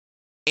out?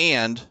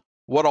 And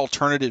what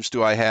alternatives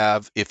do I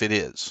have if it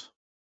is?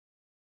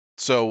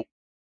 So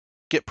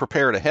get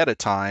prepared ahead of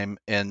time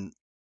and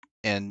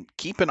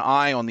keep an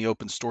eye on the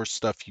open source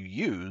stuff you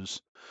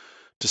use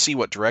to see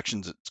what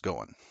directions it's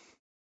going.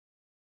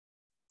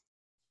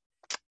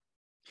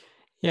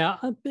 Yeah,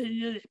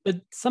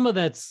 but some of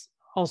that's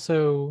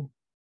also,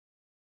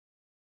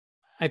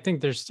 I think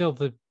there's still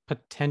the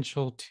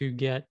potential to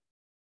get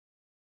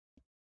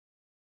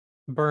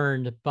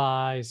burned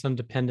by some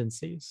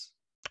dependencies.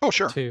 Oh,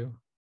 sure. Too.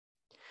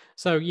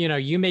 So,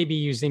 you may be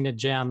using a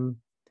gem,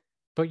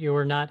 but you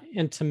are not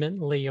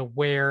intimately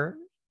aware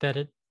that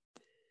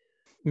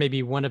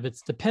maybe one of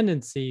its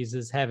dependencies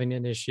is having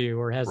an issue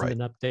or hasn't Right.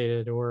 been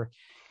updated, or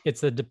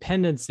it's a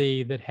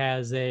dependency that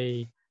has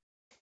a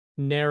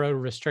narrow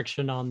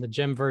restriction on the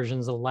gem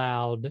versions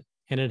allowed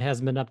and it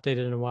hasn't been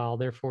updated in a while,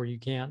 therefore you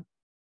can't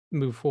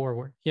move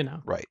forward, you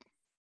know. Right.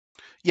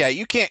 Yeah,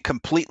 you can't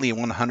completely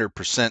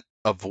 100%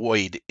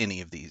 avoid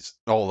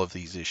all of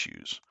these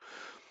issues,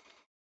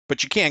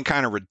 but you can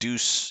kind of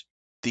reduce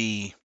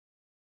the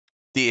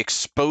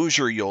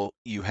exposure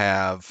you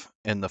have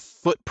and the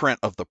footprint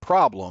of the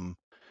problem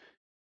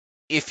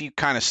if you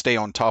kind of stay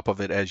on top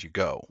of it as you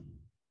go.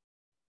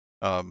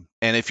 And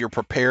if you're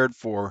prepared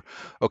for,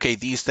 okay,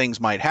 these things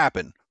might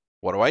happen.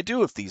 What do I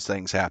do if these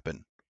things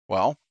happen?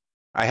 Well,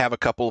 I have a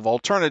couple of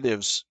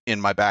alternatives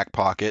in my back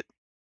pocket.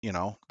 You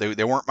know,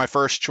 they weren't my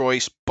first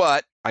choice,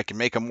 but I can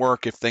make them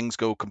work if things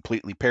go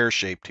completely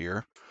pear-shaped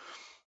here.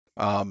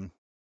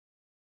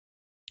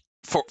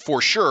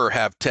 For sure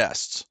have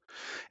tests.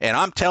 And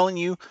I'm telling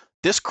you,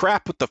 this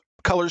crap with the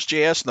colors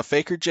JS and the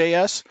faker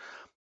JS,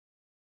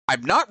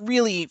 I'm not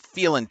really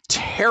feeling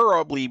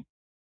terribly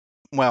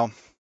well.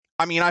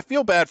 I mean, I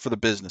feel bad for the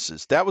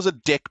businesses. That was a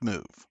dick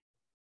move.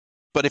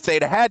 But if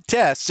they'd had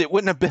tests, it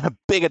wouldn't have been a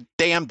big a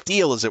damn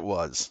deal as it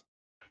was,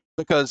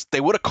 because they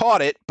would have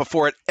caught it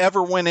before it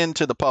ever went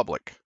into the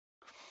public.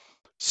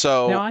 Now,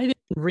 So, I didn't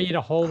read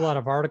a whole lot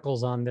of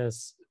articles on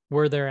this.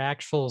 Were there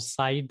actual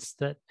sites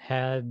that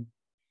had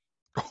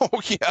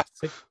oh yeah,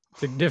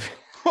 significant?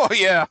 oh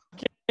yeah,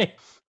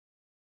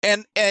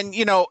 and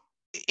you know,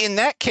 in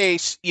that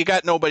case, you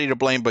got nobody to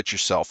blame but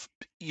yourself.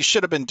 You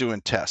should have been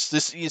doing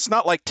tests. It's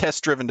not like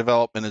test-driven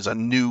development is a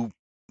new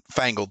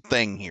fangled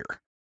thing here.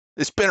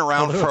 It's been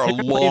around for a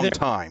long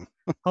time.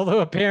 Although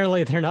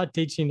apparently they're not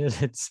teaching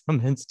it at some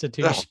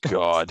institutions. Oh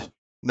God,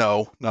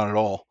 no, not at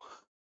all.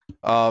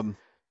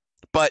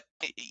 But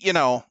you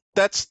know,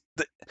 that's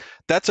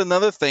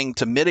another thing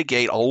to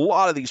mitigate a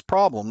lot of these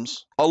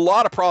problems. A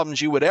lot of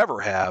problems you would ever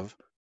have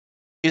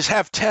is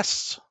have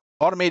tests,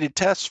 automated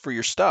tests for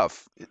your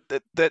stuff.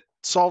 That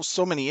solves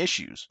so many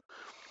issues.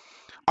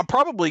 I'm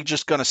probably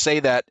just going to say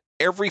that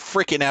every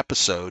freaking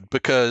episode,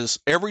 because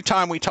every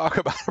time we talk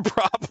about a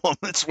problem,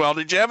 it's, well,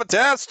 did you have a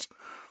test?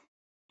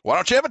 Why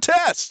don't you have a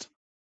test?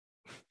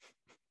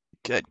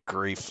 Good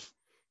grief.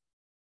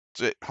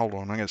 Hold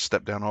on, I'm going to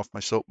step down off my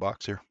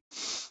soapbox here.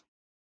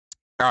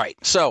 All right,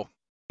 so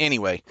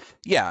anyway,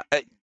 yeah,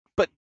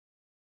 but,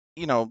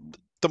 you know,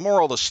 the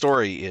moral of the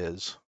story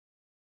is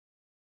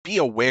be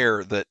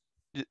aware that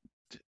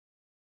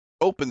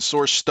open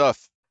source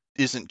stuff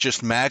isn't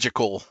just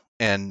magical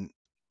and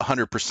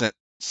 100%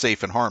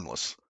 safe and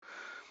harmless.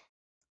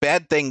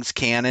 Bad things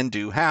can and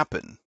do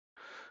happen.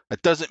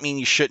 That doesn't mean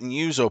you shouldn't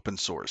use open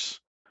source,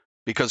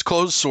 because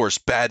closed source,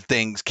 bad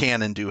things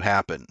can and do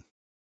happen.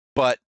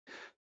 But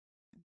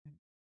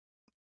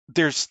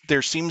there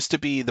seems to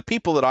be the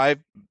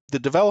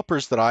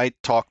developers that I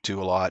talk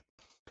to a lot,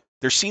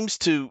 there seems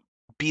to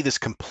be this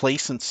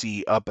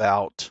complacency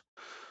about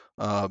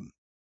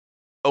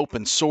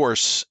open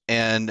source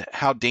and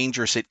how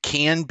dangerous it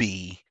can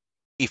be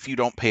if you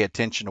don't pay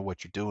attention to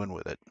what you're doing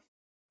with it.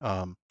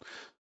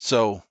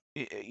 So,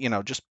 you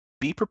know, just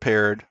be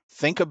prepared.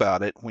 Think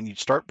about it when you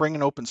start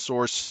bringing open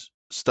source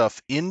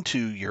stuff into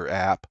your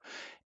app.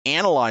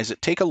 Analyze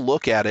it, take a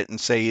look at it, and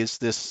say, is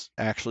this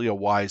actually a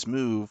wise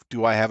move?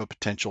 Do I have a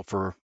potential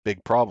for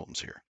big problems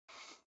here?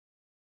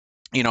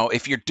 You know,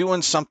 if you're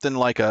doing something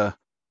like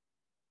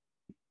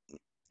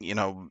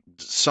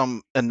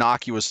some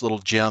innocuous little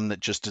gem that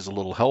just is a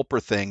little helper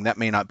thing, that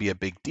may not be a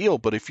big deal.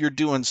 But if you're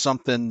doing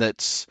something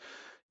that's,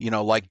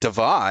 like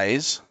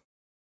Devise,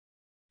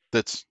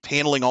 that's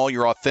handling all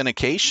your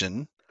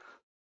authentication,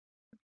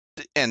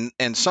 and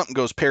something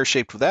goes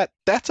pear-shaped with that,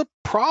 that's a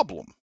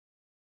problem.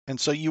 And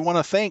so you want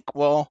to think,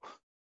 well,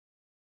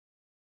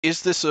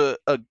 is this a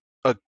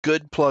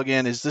good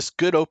plugin? Is this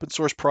good open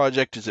source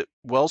project? Is it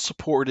well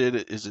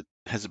supported?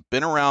 Has it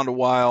been around a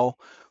while?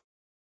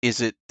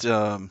 Is it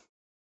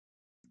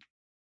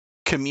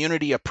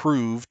community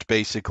approved,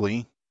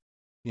 basically?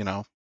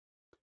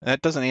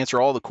 That doesn't answer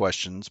all the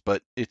questions,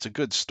 but it's a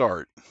good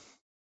start.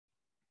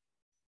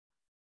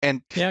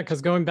 And yeah,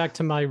 because going back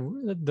to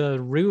the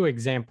Rue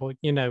example,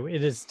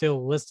 it is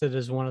still listed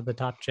as one of the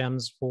top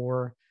gems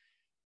for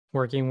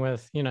working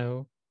with,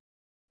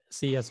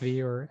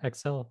 CSV or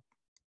Excel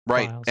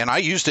right. files. And I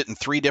used it in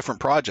 3 different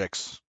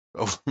projects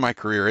over my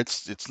career.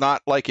 It's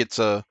not like it's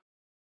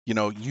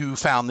you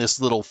found this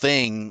little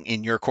thing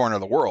in your corner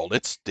of the world.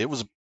 It's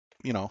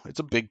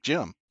a big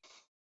gem,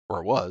 or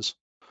it was.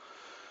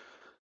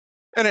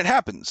 And it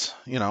happens,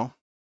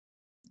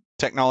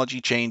 technology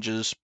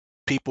changes,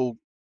 people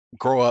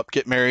grow up,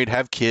 get married,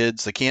 have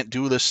kids. They can't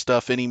do this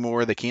stuff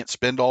anymore. They can't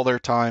spend all their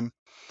time.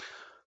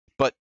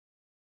 But,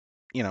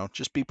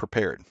 just be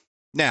prepared.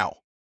 Now,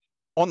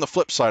 on the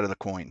flip side of the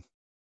coin,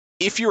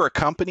 if you're a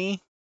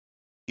company,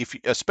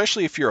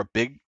 especially if you're a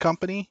big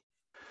company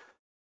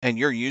and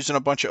you're using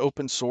a bunch of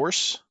open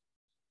source,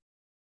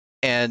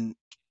 and,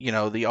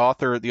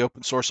 the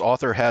open source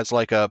author has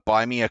like a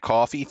buy me a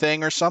coffee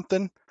thing or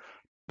something,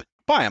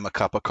 buy them a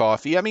cup of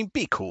coffee. I mean,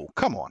 be cool.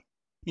 Come on.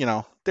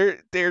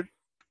 They're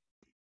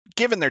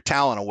giving their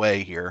talent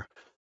away here.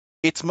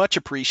 It's much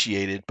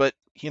appreciated, but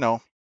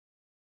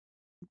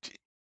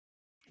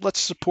let's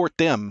support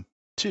them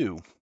too,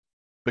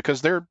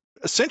 because they're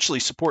essentially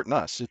supporting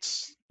us.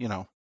 It's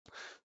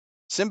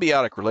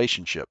symbiotic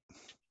relationship.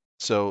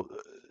 So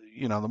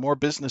the more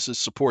businesses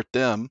support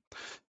them,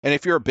 and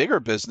if you're a bigger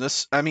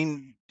business, I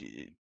mean,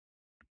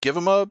 give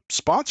them a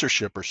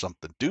sponsorship or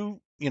something.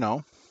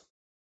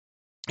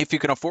 If you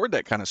can afford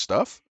that kind of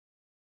stuff,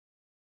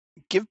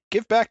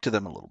 give back to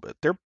them a little bit.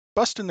 They're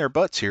busting their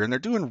butts here, and they're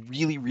doing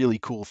really, really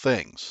cool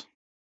things.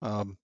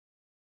 A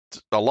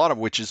lot of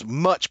which is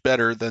much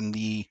better than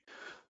the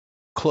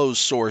closed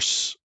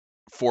source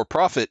for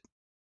profit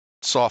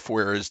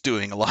software is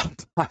doing a lot of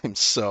times.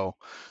 So,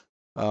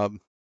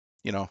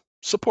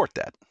 support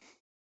that.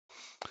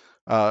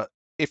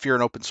 If you're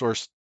an open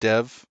source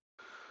dev,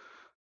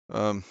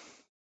 um,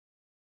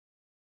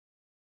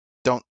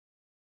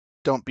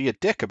 don't be a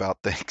dick about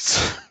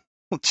things.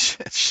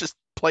 It's just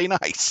play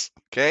nice,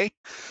 okay?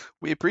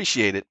 We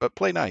appreciate it, but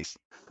play nice.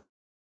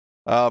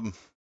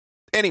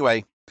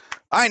 Anyway,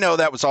 I know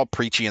that was all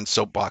preachy and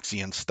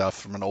soapboxy and stuff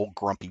from an old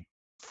grumpy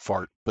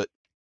fart, but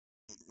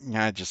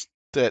I just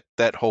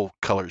that whole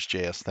Colors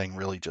JS thing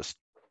really just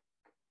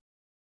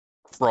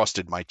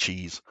frosted my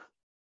cheese.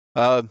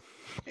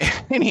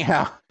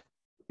 Anyhow,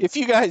 if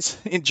you guys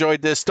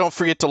enjoyed this, don't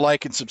forget to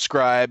like and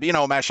subscribe.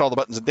 Mash all the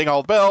buttons and ding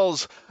all the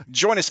bells.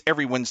 Join us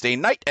every Wednesday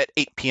night at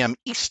 8 p.m.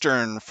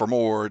 Eastern for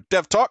more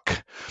Dev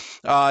Talk.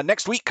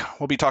 Next week,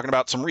 we'll be talking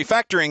about some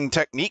refactoring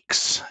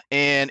techniques.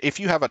 And if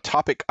you have a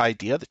topic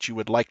idea that you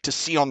would like to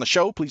see on the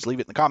show, please leave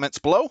it in the comments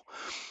below.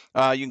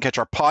 You can catch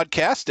our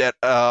podcast at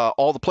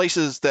all the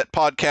places that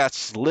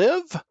podcasts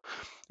live.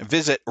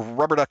 Visit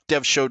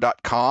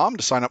rubberduckdevshow.com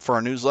to sign up for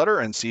our newsletter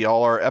and see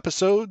all our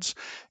episodes.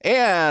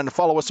 And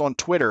follow us on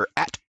Twitter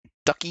at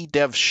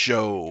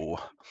DuckyDevShow.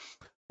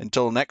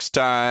 Until next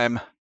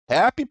time,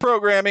 happy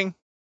programming.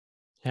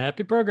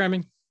 Happy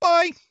programming.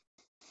 Bye.